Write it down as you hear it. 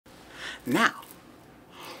Now,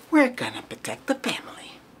 we're going to protect the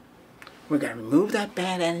family. We're going to remove that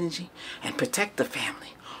bad energy and protect the family.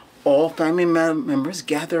 All family members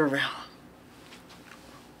gather around.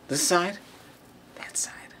 This side, that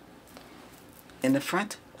side. In the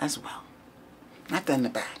front as well. Not in the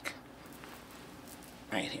back.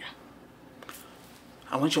 Right here.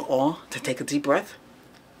 I want you all to take a deep breath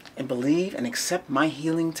and believe and accept my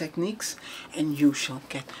healing techniques, and you shall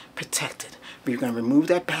get protected. We're going to remove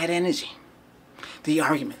that bad energy. The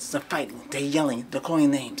arguments, the fighting, the yelling, the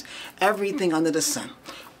calling names, everything under the sun,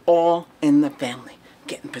 all in the family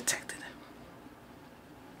getting protected.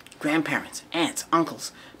 Grandparents, aunts,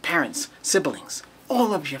 uncles, parents, siblings,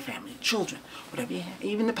 all of your family, children, whatever you have,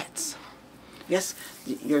 even the pets. Yes,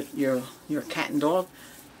 your cat and dog,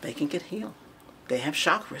 they can get healed. They have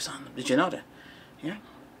chakras on them. Did you know that? Yeah?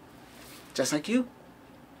 Just like you.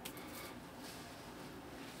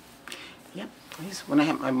 Yep.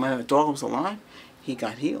 When my dog was alive, he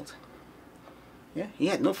got healed. Yeah, he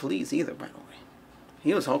had no fleas either, by the way.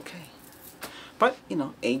 He was okay. But, you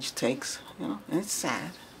know, age takes, you know, and it's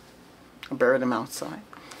sad. I buried him outside,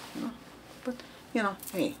 you know. But, you know,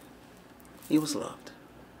 hey, he was loved.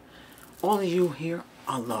 All of you here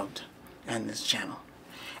are loved on this channel.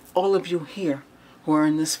 All of you here who are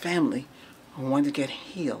in this family who want to get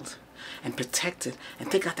healed and protected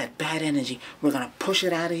and take out that bad energy, we're going to push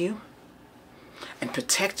it out of you and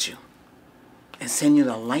protect you and send you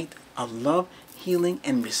the light of love, healing,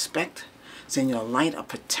 and respect. Send you a light of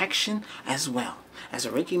protection as well. As a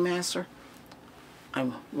Reiki master,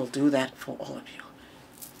 I will do that for all of you.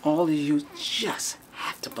 All of you just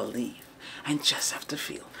have to believe and just have to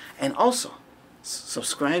feel. And also,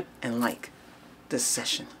 subscribe and like this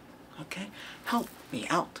session. Okay? Help me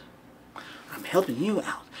out. I'm helping you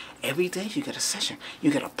out. Every day you get a session.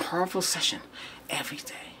 You get a powerful session every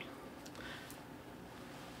day.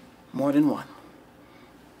 More than one.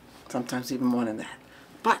 Sometimes even more than that.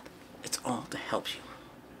 But it's all to help you.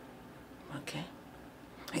 Okay?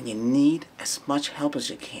 And you need as much help as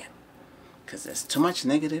you can. Because there's too much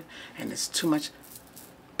negative and there's too much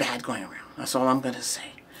bad going around. That's all I'm going to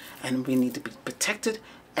say. And we need to be protected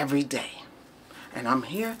every day. And I'm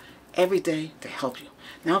here every day to help you.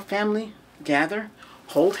 Now, family, gather,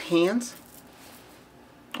 hold hands.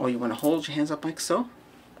 Or you want to hold your hands up like so.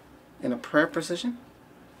 In a prayer position.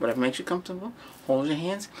 Whatever makes you comfortable. Hold your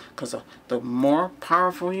hands. Because the more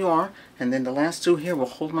powerful you are. And then the last two here will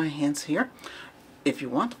hold my hands here. If you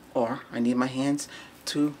want. Or I need my hands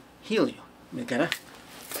to heal you. We gotta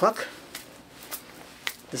pluck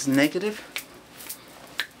this negative,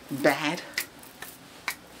 bad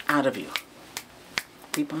out of you.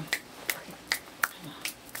 Keep on.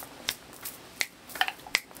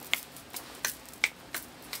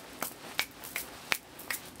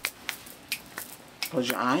 Close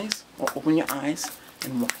your eyes or open your eyes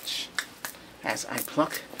and watch as I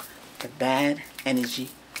pluck the bad energy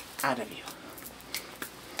out of you.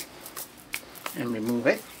 And remove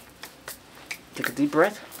it. Take a deep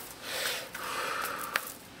breath.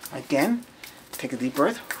 Again, take a deep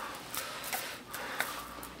breath.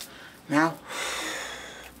 Now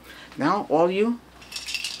all you,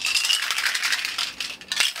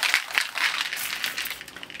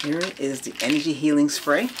 here is the energy healing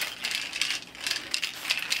spray.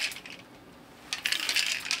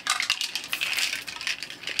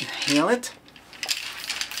 Inhale it.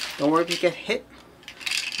 Don't worry if you get hit.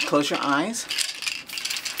 Close your eyes.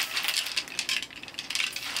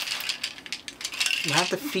 You have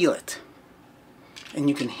to feel it, and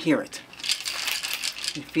you can hear it.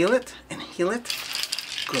 You feel it and heal it?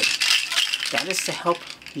 Good. That is to help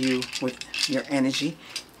you with your energy,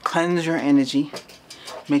 cleanse your energy,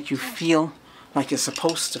 make you feel like you're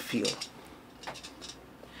supposed to feel.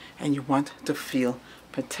 And you want to feel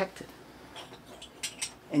protected.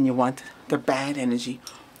 And you want the bad energy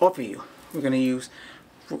over you. We're going to use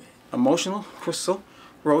emotional crystal,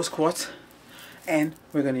 rose quartz, and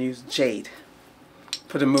we're going to use jade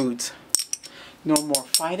for the moods. No more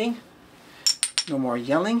fighting, no more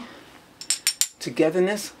yelling.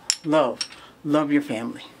 Togetherness, love. Love your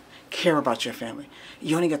family. Care about your family.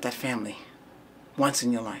 You only get that family once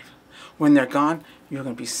in your life. When they're gone, you're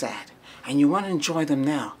going to be sad. And you want to enjoy them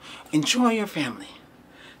now. Enjoy your family.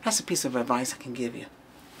 That's a piece of advice I can give you.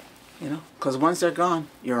 You know, because once they're gone,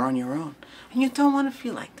 you're on your own. And you don't want to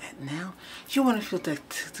feel like that now. You want to feel that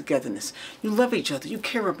togetherness. You love each other. You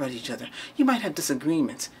care about each other. You might have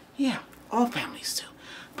disagreements. Yeah, all families do.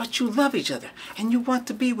 But you love each other. And you want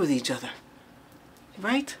to be with each other.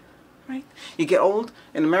 Right? Right? You get old.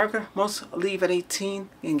 In America, most leave at 18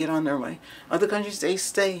 and get on their way. Other countries, they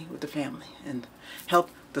stay with the family and help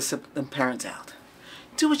the parents out.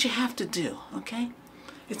 Do what you have to do, okay?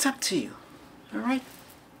 It's up to you, all right?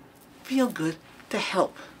 Feel good to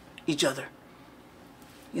help each other,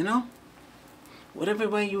 you know? Whatever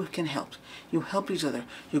way you can help. You help each other.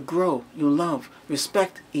 You grow. You love.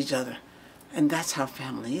 Respect each other. And that's how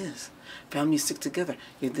family is. Families stick together.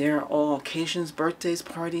 You're there all occasions, birthdays,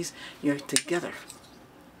 parties. You're together.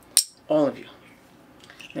 All of you.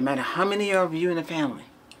 No matter how many of you in a family,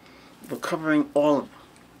 we're covering all of them.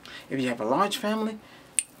 If you have a large family,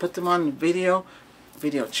 put them on video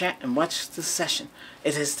chat, and watch the session.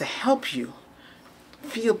 It is to help you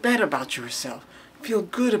feel better about yourself. Feel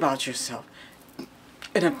good about yourself.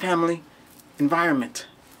 In a family environment,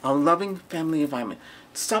 a loving family environment.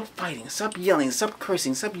 Stop fighting, stop yelling, stop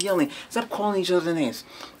cursing, stop yelling, stop calling each other names.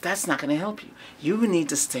 That's not going to help you. You need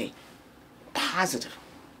to stay positive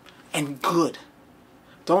and good.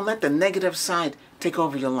 Don't let the negative side take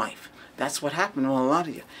over your life. That's what happened to a lot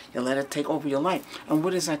of you. You let it take over your life. And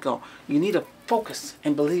where does that go? You need to focus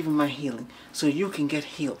and believe in my healing so you can get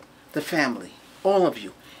healed. The family, all of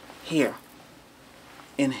you, here,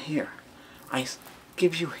 in here. I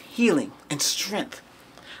give you healing and strength.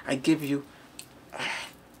 I give you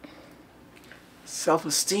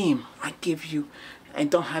self-esteem. I give you,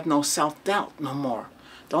 and don't have no self-doubt no more.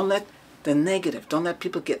 Don't let the negative, don't let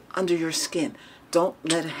people get under your skin. Don't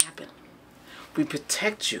let it happen. We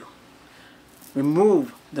protect you.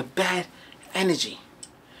 Remove the bad energy.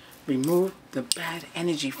 Remove the bad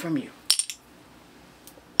energy from you.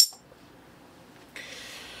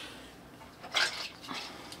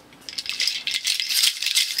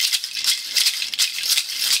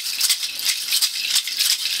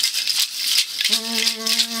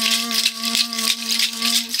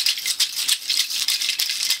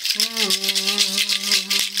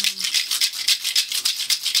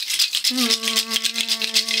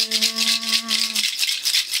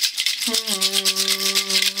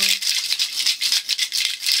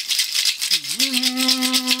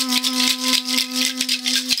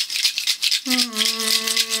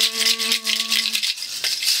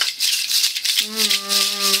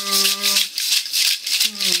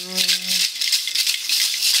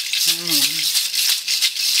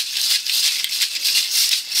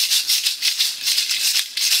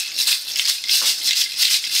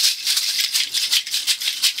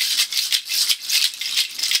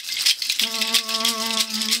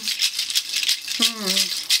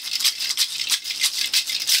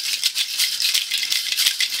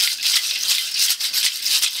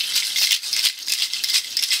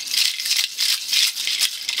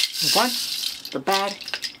 We want the bad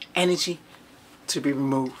energy to be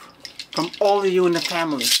removed from all of you in the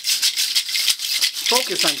family.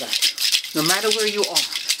 Focus on that. No matter where you are.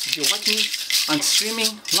 If you're watching me on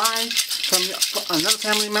streaming live from another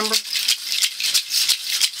family member,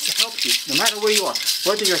 to help you, no matter where you are.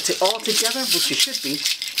 Whether you're all together, which you should be.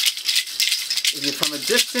 If you're from a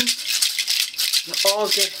distance, you all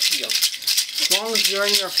get healed. As long as you're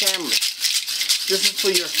in your family. This is for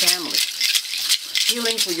your family.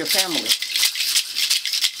 Healing for your family.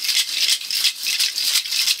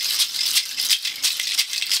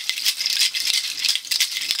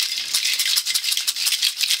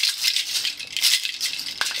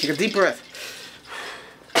 Take a deep breath.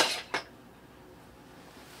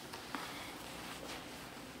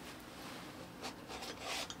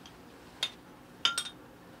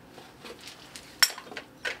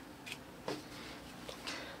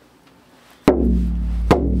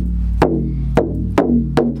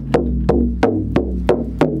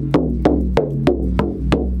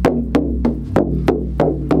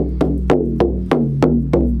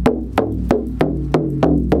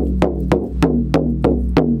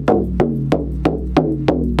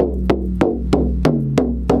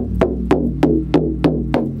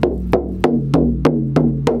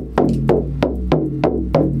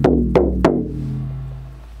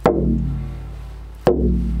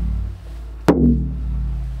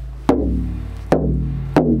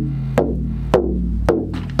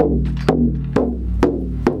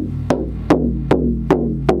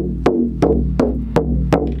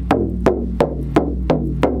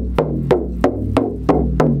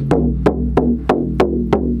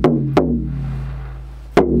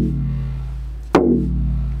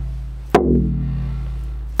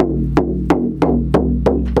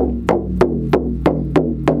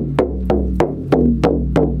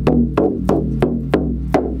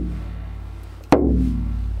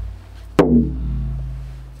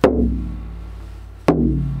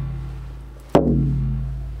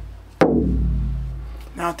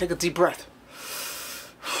 Now take a deep breath.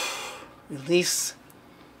 Release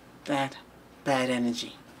that bad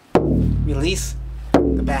energy. Release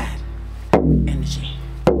the bad energy.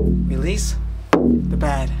 Release the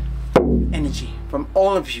bad energy from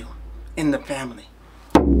all of you in the family.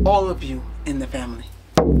 All of you in the family.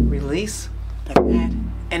 Release the bad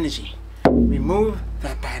energy. Remove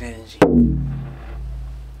that bad energy.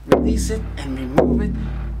 Release it and remove it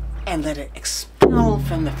and let it expel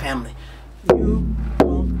from the family. You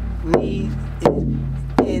don't need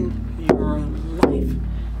it in your life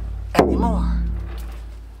anymore.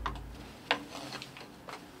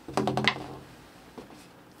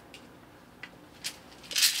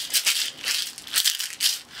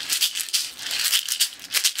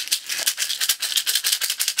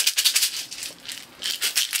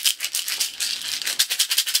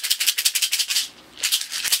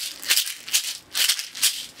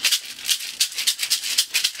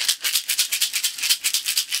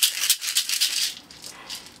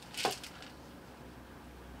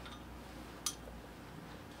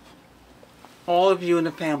 All of you in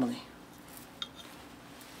the family.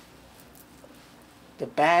 The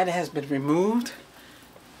bad has been removed.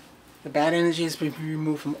 The bad energy has been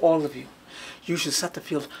removed from all of you. You should start to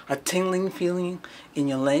feel a tingling feeling in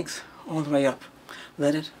your legs all the way up.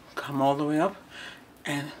 Let it come all the way up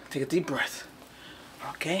and take a deep breath.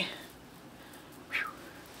 Okay? Whew.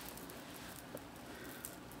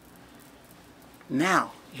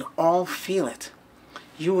 Now, you all feel it.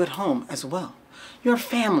 You at home as well. Your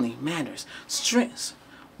family matters.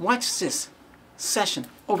 Watch this session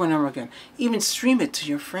over and over again. Even stream it to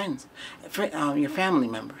your friends, your family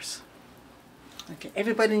members. Okay,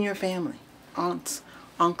 everybody in your family, aunts,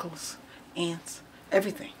 uncles, aunts,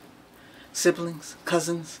 everything, siblings,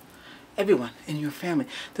 cousins, everyone in your family.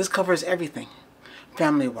 This covers everything,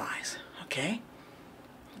 family-wise. Okay,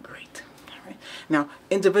 great. All right. Now,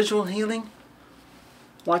 individual healing.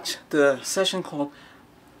 Watch the session called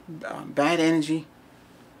Bad Energy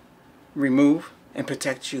Remove and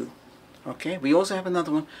Protect You. Okay, we also have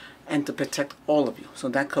another one, and to protect all of you. So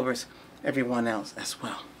that covers everyone else as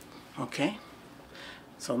well. Okay,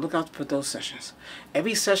 so look out for those sessions.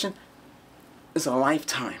 Every session is a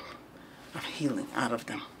lifetime of healing out of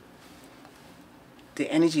them.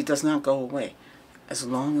 The energy does not go away as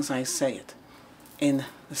long as I say it in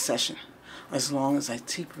the session, as long as I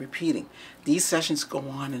keep repeating. These sessions go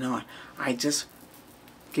on and on. I just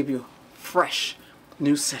give you fresh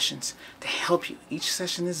new sessions to help you. Each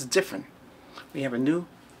session is different. We have a new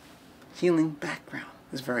healing background.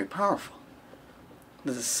 It's very powerful.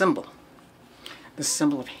 There's a symbol. The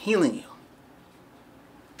symbol of healing you.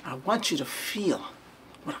 I want you to feel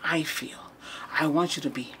what I feel. I want you to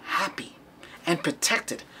be happy and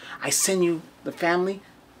protected. I send you the family.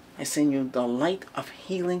 I send you the light of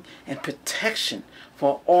healing and protection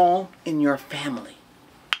for all in your family.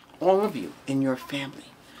 All of you in your family.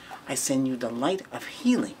 I send you the light of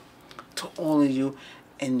healing to all of you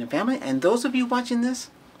in your family. And those of you watching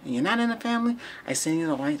this, and you're not in a family, I send you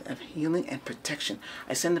the light of healing and protection.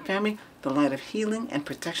 I send the family the light of healing and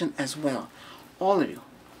protection as well. All of you.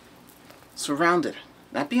 Surrounded.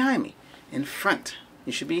 Not behind me. In front.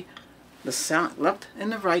 You should be the left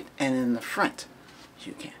and the right and in the front.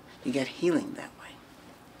 You get healing that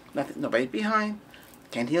way. Nobody behind.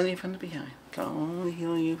 Can't heal you from the behind. Can only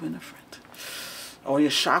heal you from the front. All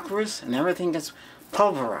your chakras and everything gets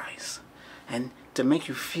pulverized, and to make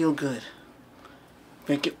you feel good,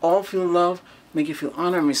 make you all feel love, make you feel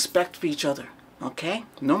honor and respect for each other. Okay?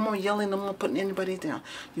 No more yelling, no more putting anybody down.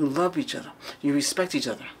 You love each other, you respect each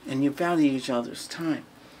other, and you value each other's time.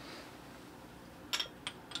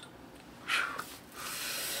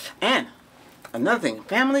 And another thing,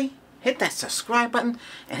 family, hit that subscribe button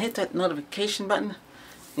and hit that notification button.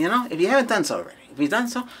 You know, if you haven't done so already. If you've done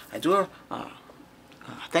so, I do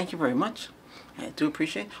thank you very much. I do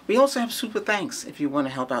appreciate it. We also have super thanks if you want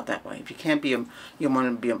to help out that way. If you can't be you want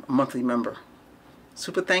to be a monthly member.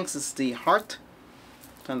 Super thanks is the heart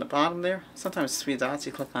on the bottom there. Sometimes it's 3 dots.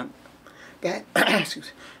 You click on that. Excuse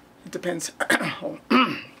me. It depends.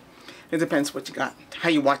 It depends what you got. How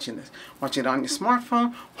you watching this? Watching it on your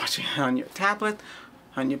smartphone. Watching it on your tablet.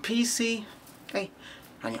 On your PC. Hey,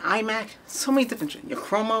 on your iMac. So many different. Your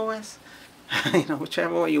Chrome OS. You know,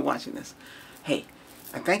 whichever way you're watching this. Hey,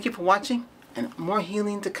 I thank you for watching, and more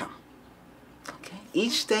healing to come. Okay?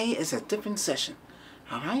 Each day is a different session.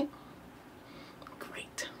 Alright?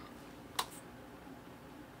 Great.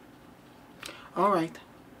 Alright.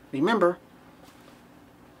 Remember,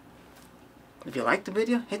 if you like the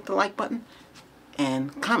video, hit the like button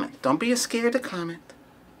and comment. Don't be scared to comment.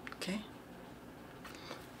 Okay?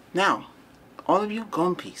 Now, all of you, go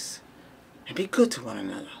in peace. And be good to one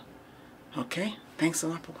another. Okay? Thanks a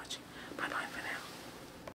lot for watching.